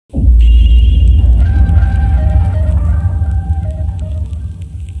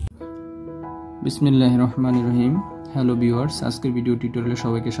বিসমিল্লাহির রহমানির রহিম। Hello viewers, আজকের ভিডিও টিউটোরিয়ালে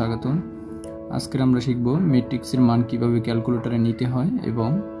সবাইকে স্বাগতম। আজকে আমরা শিখব ম্যাট্রিক্সের মান কিভাবে ক্যালকুলেটরে নিতে হয় এবং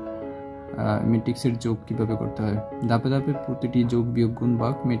ম্যাট্রিক্সের যোগ কিভাবে করতে হয়। ধাপে ধাপে প্রতিটি যোগ, বিয়োগ, গুণ,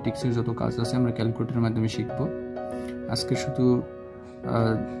 ভাগ, ম্যাট্রিক্সের যত কাজ আছে আমরা ক্যালকুলেটরের মাধ্যমে শিখব। আজকে শুধু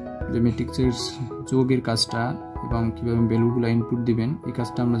যে ম্যাট্রিক্সের যোগের কাজটা এবং কীভাবে ভ্যালুগুলো ইনপুট দিবেন এই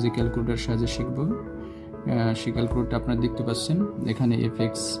কাজটা আমরা যে ক্যালকুলেটরের সাহায্যে শিখব। সেই ক্যালকুলেটরটা আপনারা দেখতে পাচ্ছেন এখানে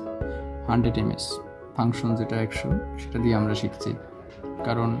fx 100 ms ফাংশন যেটা 100 সেটা দিয়ে আমরা শিখছি,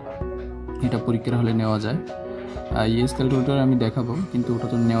 কারণ এটা পরীক্ষার হলে নেওয়া যায়। ইএস ক্যালকুলেটর আমি দেখাবো, কিন্তু ওটা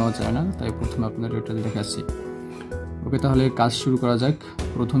তো নেওয়া যায় না, তাই প্রথমে আপনাদের ওটা দেখাচ্ছি। ওকে, তাহলে কাজ শুরু করা যাক।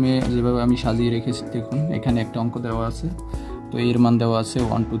 প্রথমে যেভাবে আমি সাজিয়ে রেখেছি দেখুন, এখানে একটা অঙ্ক দেওয়া আছে, তো এর মান দেওয়া আছে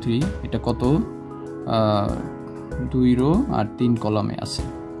 1 2 3। এটা কত? 2 রো আর 3 কলামে আছে।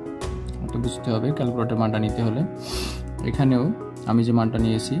 এটা বুঝতে হবে ক্যালকুলেটর মানটা নিতে হলে। এখানেও আমি যে মানটা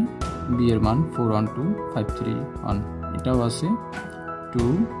নিয়েছি বি এর মান 412531, এটাও আছে 2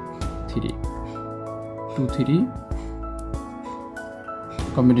 3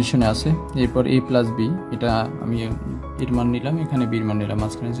 কম্বিনেশনে আছে। এরপর a প্লাস বি, এটা আমি এর মান নিলাম, এখানে বির মান নিলাম,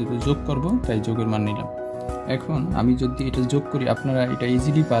 মাঝখানে যেহেতু যোগ করব তাই যোগের মান নিলাম। এখন আমি যদি এটা যোগ করি আপনারা এটা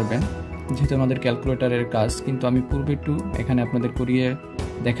ইজিলি পারবেন, যেহেতু আমাদের ক্যালকুলেটরের কাজ, কিন্তু আমি পূর্বে একটু এখানে আপনাদের করিয়ে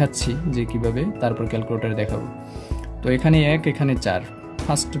দেখাচ্ছি যে কিভাবে, তারপর ক্যালকুলেটরে দেখাবো। তো এখানে 1, এখানে 4,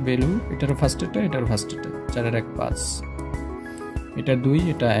 ফার্স্ট ভ্যালু, এটারও ফার্স্টেরটা, এটারও ফার্স্টেরটা, 4 আর 1 5, এটা 2,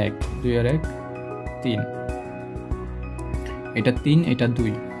 এটা 1, 2 আর 1 3, এটা 3, এটা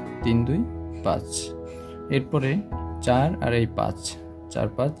 2, 3 2 5, এরপরে 4 আর এই 5, 4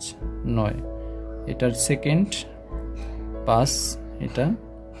 5 9, এটার সেকেন্ড 5, এটা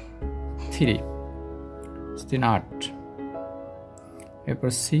 3 3 8, এরপর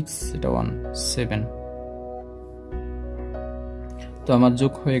 6, এটা 1 7। তো আমার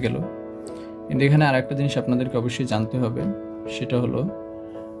যোগ হয়ে গেল। কিন্তু এখানে আর একটা জিনিস আপনাদেরকে অবশ্যই জানতে হবে, সেটা হলো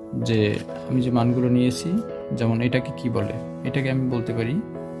যে আমি যে মানগুলো নিয়েছি, যেমন এটাকে কি বলে, এটাকে আমি বলতে পারি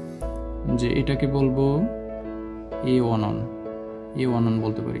যে এটাকে বলবো A11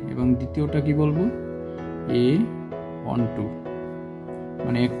 বলতে পারি, এবং দ্বিতীয়টা কি বলবো A12,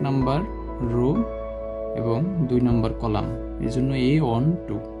 মানে 1 নাম্বার রো এবং 2 নাম্বার কলাম, এই জন্য A12।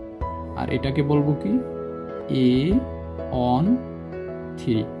 আর এটাকে বলবো কি A13,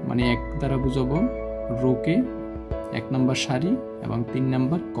 মানে 1 দ্বারা বুঝাবো রোকে, 1 নাম্বার সারি এবং 3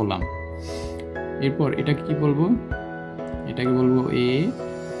 নাম্বার কলাম। এরপর এটাকে কি বলবো? এটাকে বলবো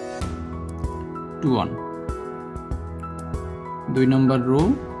A21, 2 নাম্বার রো,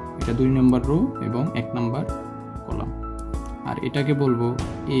 এটা 2 নাম্বার রো এবং 1 নাম্বার কলাম। আর এটাকে বলবো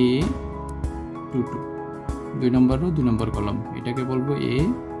A22, 2 number rho 2 number column, এটাকে বলবো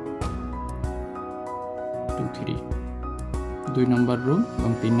A23, 2 নাম্বার রো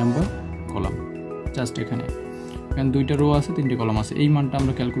এবং 3 নাম্বার কলাম। জাস্ট এখানে 2টা রো আছে, 3টে কলাম আছে। এই মানটা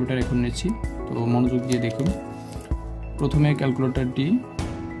আমরা ক্যালকুলেটর এখন নিচ্ছি, তো মনোযোগ দিয়ে দেখুন। প্রথমে ক্যালকুলেটরটি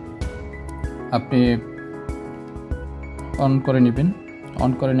আপনি অন করে নেবেন।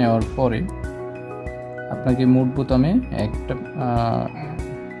 অন করে নেওয়ার পরে আপনাকে মোড বোতামে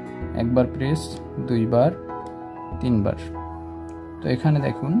একবার প্রেস, 2 বার, 3 বার। তো এখানে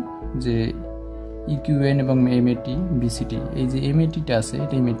দেখুন যে ইকিউএন এবং এমএটি বিসিটি, এই যে এমএটিটা আছে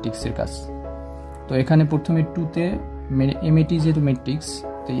এটা ম্যাট্রিক্সের কাজ। তো এখানে প্রথমে 2তে এমএটি যেহেতু ম্যাট্রিক্স,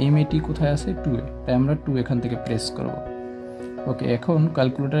 তো এমএটি কোথায় আছে 2-এ, তাই আমরা 2 এখান থেকে প্রেস করব। ওকে, এখন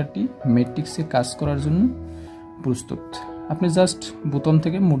ক্যালকুলেটরটি ম্যাট্রিক্সে কাজ করার জন্য প্রস্তুত। আপনি জাস্ট বোতাম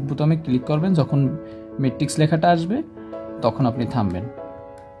থেকে মোড বোতামে ক্লিক করবেন, যখন ম্যাট্রিক্স লেখাটা আসবে তখন আপনি থামবেন।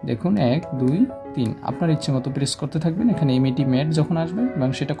 দেখুন 1 2 3, আপনার ইচ্ছে মতো প্রেস করতে থাকবেন। এখানে এমএটি ম্যাট যখন আসবে এবং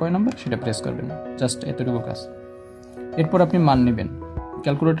সেটা কয় নাম্বার সেটা প্রেস করবেন, জাস্ট এতটুকু কাজ। এরপর আপনি মান নেবেন।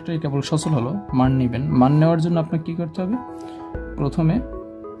 ক্যালকুলেটরটা কেবল সচল হলো, মান নেবেন। মান নেওয়ার জন্য আপনাকে কী করতে হবে? প্রথমে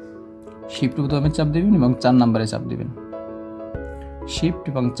শিফট বোতামে চাপ দেবেন এবং 4 নাম্বারে চাপ দেবেন, শিফট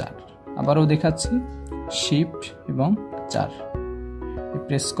এবং 4। আবারও দেখাচ্ছি, শিফট এবং 4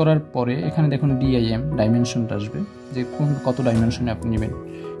 প্রেস করার পরে এখানে দেখুন ডিআইএম ডাইমেনশনটা আসবে, যে কত ডাইমেনশনে আপনি নেবেন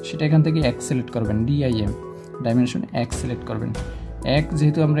সেটা এখান থেকে 1 সিলেক্ট করবেন। ডিআইএম ডাইমেনশন 1 সিলেক্ট করবেন। 1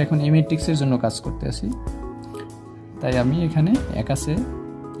 যেহেতু আমরা এখন এই ম্যাট্রিক্সের জন্য কাজ করতে আসি, তাই আমি এখানে 1 আছে,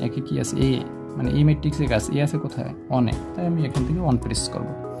 1-এ কি আছে এ, মানে এই ম্যাট্রিক্সের কাজ এ আছে কোথায় 1-এ, তাই আমি এখান থেকে 1 প্রেস করব।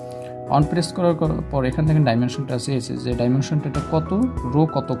 1 প্রেস করার পর এখান থেকে ডাইমেনশনটা আছে, যে ডাইমেনশনটা এটা কত রো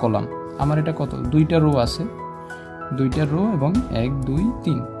কত কলাম। আমার এটা কত? 2টা রো আছে, 2টা রো এবং 1 2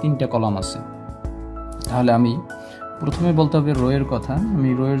 3 3টা কলাম আছে। তাহলে আমি প্রথমে বলতে হবে রো এর কথা। আমি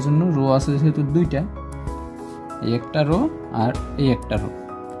রো এর জন্য, রো আছে যেহেতু 2টা, এই একটা রো আর এই একটা রো,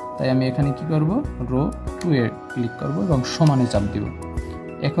 তাই আমি এখানে কি করব, রো 2 এ ক্লিক করব এবং সমানে চাপ দিব।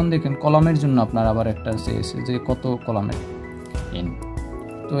 এখন দেখেন কলামের জন্য আপনার আবার একটা চেয়েছে যে কত কলামের n।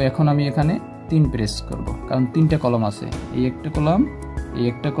 তো এখন আমি এখানে 3 প্রেস করব, কারণ 3টা কলাম আছে, এই একটা কলাম, এই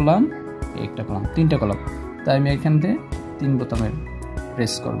একটা কলাম, এই একটা কলাম, 3টা কলাম, তাই আমি এখান থেকে 3 বোতামের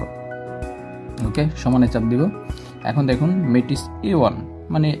প্রেস করব। ওকে, সমানে চাপ দিব। এখন দেখুন ম্যাট্রিক্স A1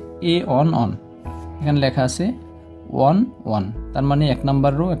 মানে A1 অন, এখানে লেখা আছে 1 1, তার মানে 1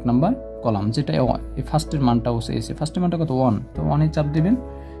 নাম্বার রো 1 নাম্বার কলাম, যেটা এই ফার্স্টের মানটা বসে এসে, ফার্স্টের মানটা কত 1, তো 1 এ চাপ দিবেন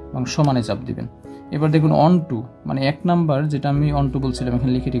এবং সমানে চাপ দিবেন। এবার দেখুন অন টু মানে 1 নাম্বার, যেটা আমি অন টু বলছিলাম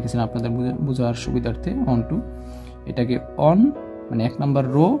এখানে লিখে রেখেছিলাম আপনাদের বোঝার সুবিধার্থে, অন টু এটাকে অন মানে 1 নাম্বার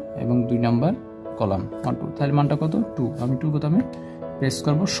রো এবং 2 নাম্বার কলাম অন টু, তাহলে মানটা কত 2, আমি 2 বোতামে প্রেস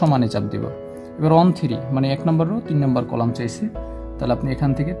করব, সমানে চাপ দিব। এবার অন 3 মানে 1 নাম্বার রো 3 নাম্বার কলাম চাইছে, তাহলে আপনি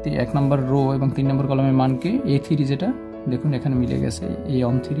এখান থেকে 1 নাম্বার রো এবং 3 নাম্বার কলামের মানকে A3 যেটা দেখুন এখানে মিলে গেছে, A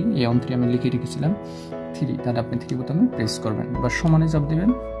on 3 আমি লিখে রেখেছিলাম 3, তাহলে আপনি 3 বোতামে প্রেস করবেন, এবার সমানে চাপ দিবেন।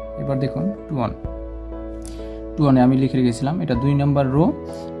 এবার দেখুন 2 1 আমি লিখে রেখেছিলাম, এটা 2 নাম্বার রো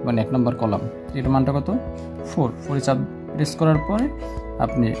এবং 1 নাম্বার কলাম, এর মানটা কত 4 এ চাপ প্রেস করার পরে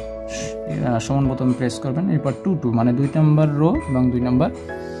আপনি সমান বোতামে প্রেস করবেন। এরপর 2 2 মানে 2 নাম্বার রো এবং 2 number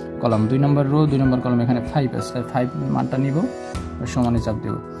column, 2 number rho 2 number column, এখানে 5 আছে, 5 মানটা নিব, সমানে চাপ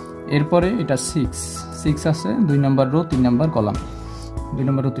দেব। এরপরে এটা 6 আছে, 2 number rho 3 number column, 2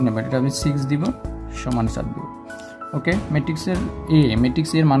 number rho 3 number, এটা আমি 6 দিব, সমানে চাপ দেব। ওকে,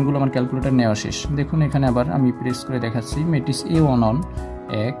 ম্যাট্রিক্স এর মানগুলো আমার ক্যালকুলেটর নেওয়া শেষ। দেখুন এখানে আবার আমি প্রেস করে দেখাচ্ছি, ম্যাট্রিক্স A1 অন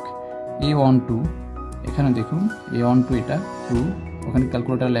 1, A1 2, এখানে দেখুন A1 2 এটা 2, ওখানে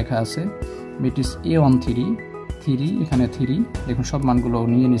ক্যালকুলেটর লেখা আছে। ম্যাট্রিক্স A1 3, এখানে 3, দেখুন সব মানগুলো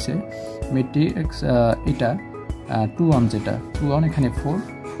নিয়ে নিছে। ম্যাট্রিক্স এটা 2 1 যেটা 2 1, এখানে 4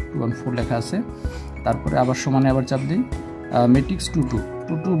 4 লেখা আছে। তারপরে আবার সমানে আবার চাপ দিই, ম্যাট্রিক্স 2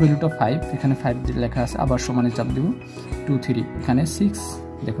 2 ভ্যালুটা 5, এখানে 5 লেখা আছে, আবার সমানে চাপ দেব। 2 3, এখানে 6,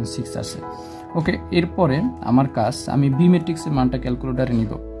 দেখুন 6 আছে। ওকে, এরপরে আমার কাজ, আমি বি ম্যাট্রিক্সের মানটা ক্যালকুলেটরে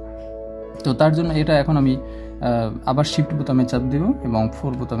নিব। তো তার জন্য এটা এখন আমি আবার শিফট বোতামে চাপ দেব এবং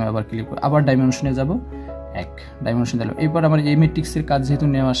 4 বোতামে আবার ক্লিক করব, আবার ডাইমেনশনে যাব, 1 ডাইমেনশন দিলাম। এবার আমার এই ম্যাট্রিক্সের কাজ যেহেতু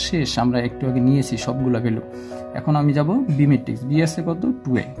নেওয়া শেষ, আমরা একটু আগে নিয়েছি সবগুলো ভ্যালু, এখন আমি যাব বি ম্যাট্রিক্স, বি আছে কত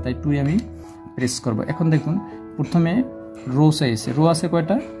 2 এ, তাই 2 এ আমি প্রেস করব। এখন দেখুন প্রথমে রো চাইছে, রো আছে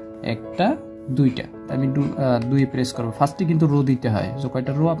কয়টা, একটা 2টা, তাই আমি 2 এ প্রেস করব। ফার্স্টে কিন্তু রো দিতে হয়, যে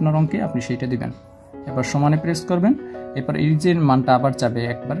কয়টা রো আপনার অঙ্কে আপনি সেইটা দিবেন। এবার সমানে প্রেস করবেন। এরপর এই যে মানটা আবার যাবে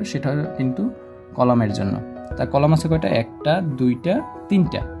একবার, সেটা কিন্তু কলামের জন্য, তা কলাম আছে কয়টা, একটা 2টা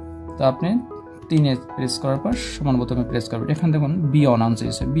 3টা, তো আপনি 3 এ প্রেস করার পর সমান বোতামে প্রেস করবেন। এখানে দেখুন বি অন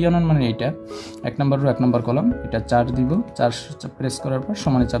আনছে, বি অন মানে এইটা 1 নাম্বার রো 1 নাম্বার কলাম, এটা 4 দিব, 4 প্রেস করার পর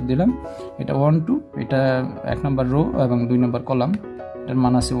সমানে চাপ দিলাম। এটা 1 2, এটা 1 নাম্বার রো এবং 2 নাম্বার কলাম, এটার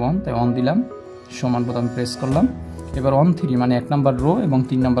মান আছে 1, তাই 1 দিলাম, সমান বোতামে প্রেস করলাম। এবার 1 3 মানে 1 নাম্বার রো এবং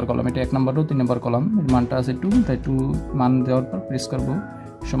 3 নাম্বার কলাম, এটা 1 নাম্বার রো 3 নাম্বার কলাম, এর মানটা আছে 2, তাই 2 মান দেওয়ার পর প্রেস করব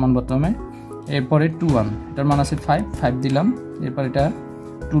সমান বোতামে। এরপরে 2 1, এটার মান আছে 5 দিলাম। এরপর এটা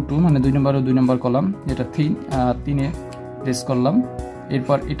 2 2 মানে 2 নাম্বার রো 2 নাম্বার কলাম, এটা 3 এ প্রেস করলাম।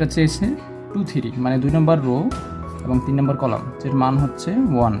 এরপর এটা চেয়েছে 2 3 মানে 2 নাম্বার রো এবং 3 নাম্বার কলাম, এর মান হচ্ছে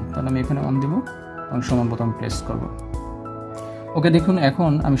 1, তাহলে আমি এখানে 1 দিব এবং সমান বোতাম প্রেস করব। ওকে, দেখুন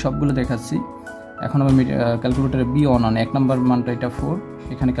এখন আমি সবগুলো দেখাচ্ছি। এখন আমি ক্যালকুলেটারে বি অন 1 নাম্বার মানটা এটা 4,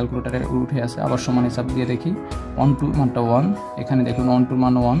 এখানে ক্যালকুলেটারে উঠে আছে, আবার সমানে চাপ দিয়ে দেখি 1 2 মানটা 1, এখানে দেখুন 1 2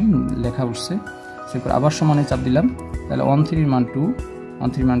 মান 1 লেখা উঠছে। সেরপর আবার সমানে চাপ দিলাম, তাহলে 1 3 মান 2,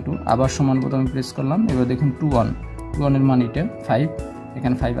 1 3 মান 2, আবার সমান বোতামে প্রেস করলাম। এবার দেখুন 2 1 এর মান এটা 5,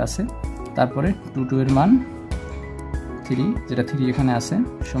 এখানে 5 আছে। তারপরে 2 2 এর মান 3, যেটা 3 এখানে আছে,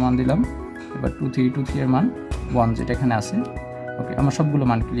 সমান দিলাম। এবার 2 3 এর মান 1, যেটা এখানে আছে। ওকে, আমার সবগুলো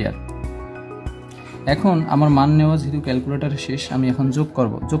মান ক্লিয়ার। এখন আমার মান নেওয়া যেহেতু ক্যালকুলেটারে শেষ, আমি এখন যোগ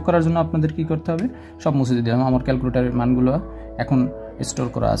করব। যোগ করার জন্য আপনাদের কি করতে হবে, সব মুছে দিতে হবে। আমার ক্যালকুলেটারের মানগুলো এখন স্টোর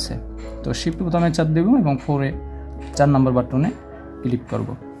করা আছে, তো শিফট বোতামে চাপ দেব এবং 4 এ 4 নাম্বার বাটনে ক্লিক করব।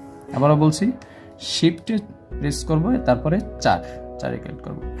 আবারও বলছি, শিফটে প্রেস করব, তারপরে 4 এ ক্লিক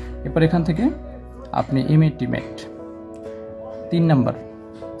করব। এরপর এখান থেকে আপনি এমএটিমেট 3 নাম্বার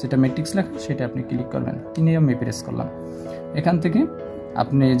যেটা ম্যাট্রিক্স লেখা, সেটা আপনি ক্লিক করবেন। 3 এ আমি প্রেস করলাম। এখান থেকে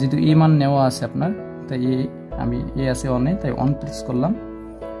আপনি যেহেতু এ মান নেওয়া আছে আপনার, তাই আমি এ আছে 1 এ, তাই 1 প্রেস করলাম।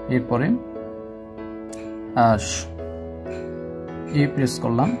 এরপরে এ প্রেস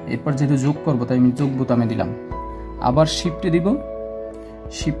করলাম। এরপর যেহেতু যোগ করব, তাই আমি যোগ বোতামে দিলাম। আবার শিফটে দিব,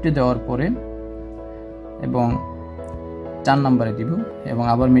 শিফটে দেওয়ার পরে এবং 4 নাম্বারে দিব এবং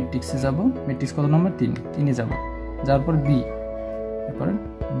আবার ম্যাট্রিক্সে যাব। ম্যাট্রিক্স কত নাম্বার, 3 এ যাব। যাওয়ার পর বি, এরপর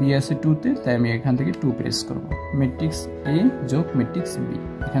বি আছে 2 তে, তাই আমি এখান থেকে 2 প্রেস করব। ম্যাট্রিক্স এ যোগ ম্যাট্রিক্স বি,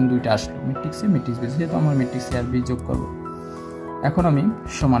 এখানে 2টা আসলো, ম্যাট্রিক্স এ ম্যাট্রিক্স বি, যেহেতু আমার ম্যাট্রিক্স এ আর বি যোগ করব। এখন আমি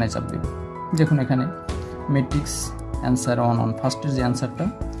সমানে চাপ দেব। দেখুন এখানে ম্যাট্রিক্স অ্যান্সার 1 ফার্স্টের যে অ্যান্সারটা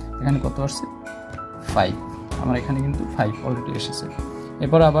এখানে কত আসছে 5, আমার এখানে কিন্তু 5 অলরেডি এসেছে।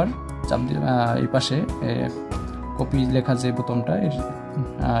 এরপর আবার চাপ দিয়ে এই পাশে কপি লেখা যে বোতামটা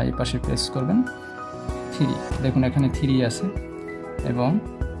এই পাশে প্রেস করবেন 3, দেখুন এখানে 3 আছে এবং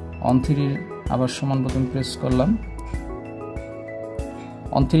অন 3 আবার সমান বোতাম প্রেস করলাম,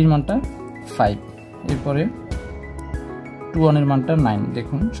 অন 3 মানটা 5, এরপরে 2 1 এর মানটা 9,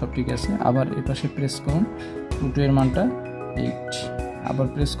 দেখুন সব ঠিক আছে। আবার এই পাশে প্রেস করুন 2 2 এর মানটা 8, আবার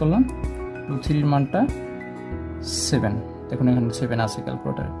প্রেস করলাম 2 3 এর মানটা 7, দেখুন এখানে 7 আছে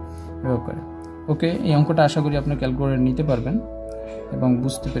ক্যালকুলেটরে ব্যবহার করে। ওকে, এই অঙ্কটা আশা করি আপনি ক্যালকুলেটরে নিতে পারবেন এবং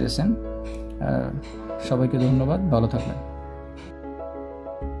বুঝতে পেরেছেন। সবাইকে ধন্যবাদ, ভালো থাকবেন।